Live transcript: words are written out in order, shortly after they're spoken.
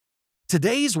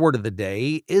Today's word of the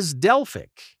day is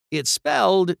Delphic. It's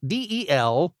spelled D-E-L-P-H-I-C.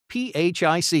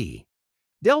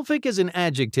 Delphic is an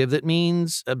adjective that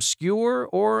means obscure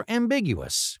or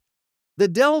ambiguous. The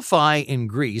Delphi in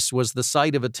Greece was the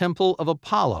site of a temple of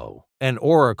Apollo. An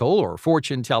oracle or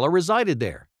fortune teller resided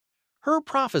there. Her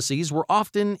prophecies were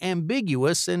often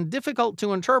ambiguous and difficult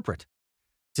to interpret.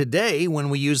 Today, when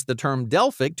we use the term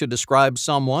Delphic to describe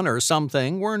someone or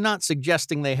something, we're not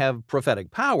suggesting they have prophetic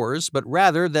powers, but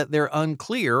rather that they're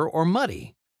unclear or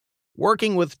muddy.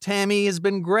 Working with Tammy has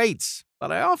been great,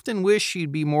 but I often wish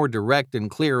she'd be more direct and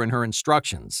clear in her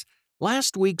instructions.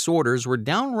 Last week's orders were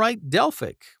downright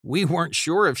Delphic. We weren't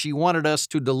sure if she wanted us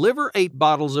to deliver 8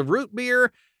 bottles of root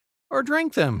beer or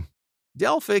drink them.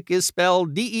 Delphic is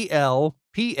spelled D-E-L-P-H-I-C.